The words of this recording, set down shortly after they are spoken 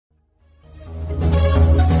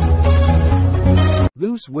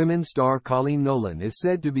Loose Women star Coleen Nolan is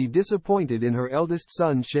said to be disappointed in her eldest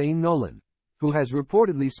son Shane Nolan, who has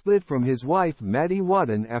reportedly split from his wife Maddie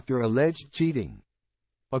Wadden after alleged cheating.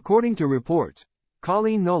 According to reports,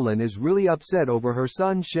 Coleen Nolan is really upset over her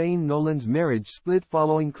son Shane Nolan's marriage split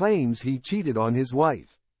following claims he cheated on his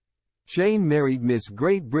wife. Shane married Miss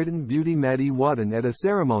Great Britain beauty Maddie Wadden at a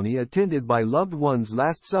ceremony attended by loved ones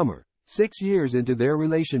last summer, 6 years into their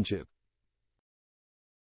relationship.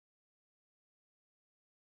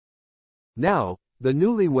 Now, the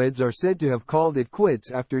newlyweds are said to have called it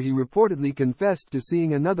quits after he reportedly confessed to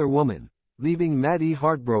seeing another woman, leaving Maddie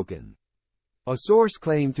heartbroken. A source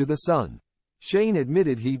claimed to The Sun, Shane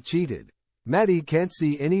admitted he'd cheated. Maddie can't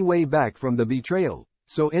see any way back from the betrayal,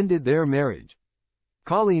 so ended their marriage.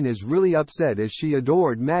 Coleen is really upset as she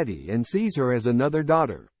adored Maddie and sees her as another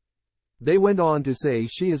daughter. They went on to say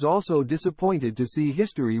she is also disappointed to see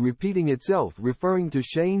history repeating itself, referring to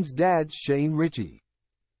Shane's dad Shane Ritchie,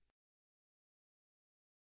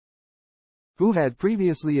 who had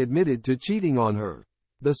previously admitted to cheating on her.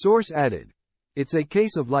 The source added, "It's a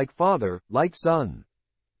case of like father, like son."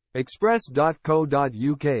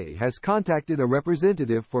 Express.co.uk has contacted a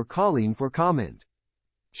representative for Coleen for comment.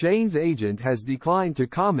 Shane's agent has declined to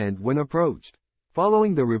comment when approached.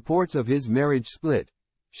 Following the reports of his marriage split,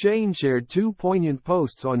 Shane shared 2 poignant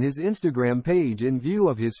posts on his Instagram page in view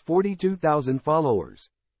of his 42,000 followers.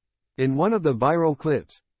 In one of the viral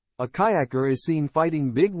clips, a kayaker is seen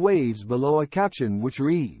fighting big waves below a caption which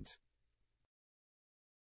reads,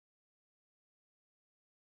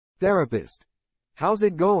 "Therapist. How's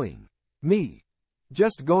it going? Me.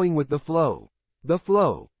 Just going with the flow. The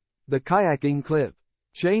flow." The kayaking clip.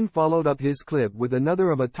 Shane followed up his clip with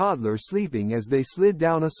another of a toddler sleeping as they slid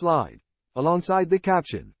down a slide, alongside the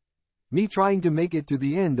caption, "Me trying to make it to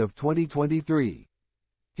the end of 2023.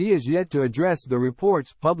 He is yet to address the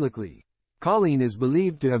reports publicly. Coleen is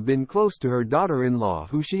believed to have been close to her daughter-in-law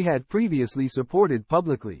who she had previously supported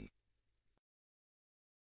publicly.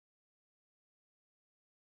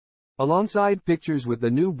 Alongside pictures with the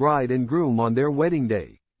new bride and groom on their wedding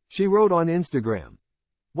day, she wrote on Instagram,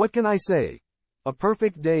 "What can I say? A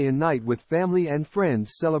perfect day and night with family and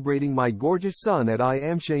friends celebrating my gorgeous son at I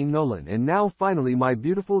Am Shane Nolan and now finally my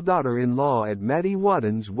beautiful daughter-in-law at Maddie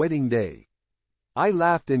Wadden's wedding day. I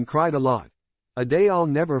laughed and cried a lot. A day I'll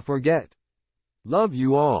never forget. Love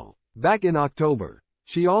you all." Back in October,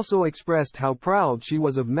 she also expressed how proud she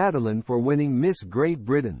was of Madeline for winning Miss Great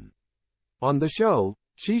Britain. On the show,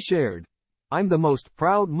 she shared, "I'm the most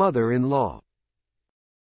proud mother-in-law.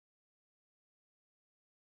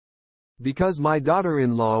 Because my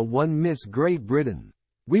daughter-in-law won Miss Great Britain.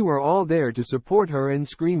 We were all there to support her and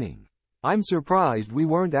screaming. I'm surprised we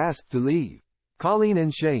weren't asked to leave." Coleen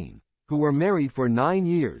and Shane, who were married for 9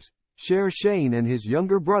 years, share Shane and his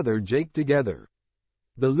younger brother Jake together.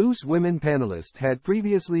 The Loose Women panelist had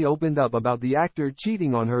previously opened up about the actor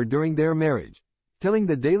cheating on her during their marriage, telling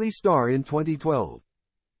the Daily Star in 2012,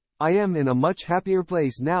 "I am in a much happier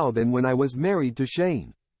place now than when I was married to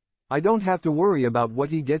Shane. I don't have to worry about what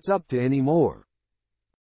he gets up to anymore."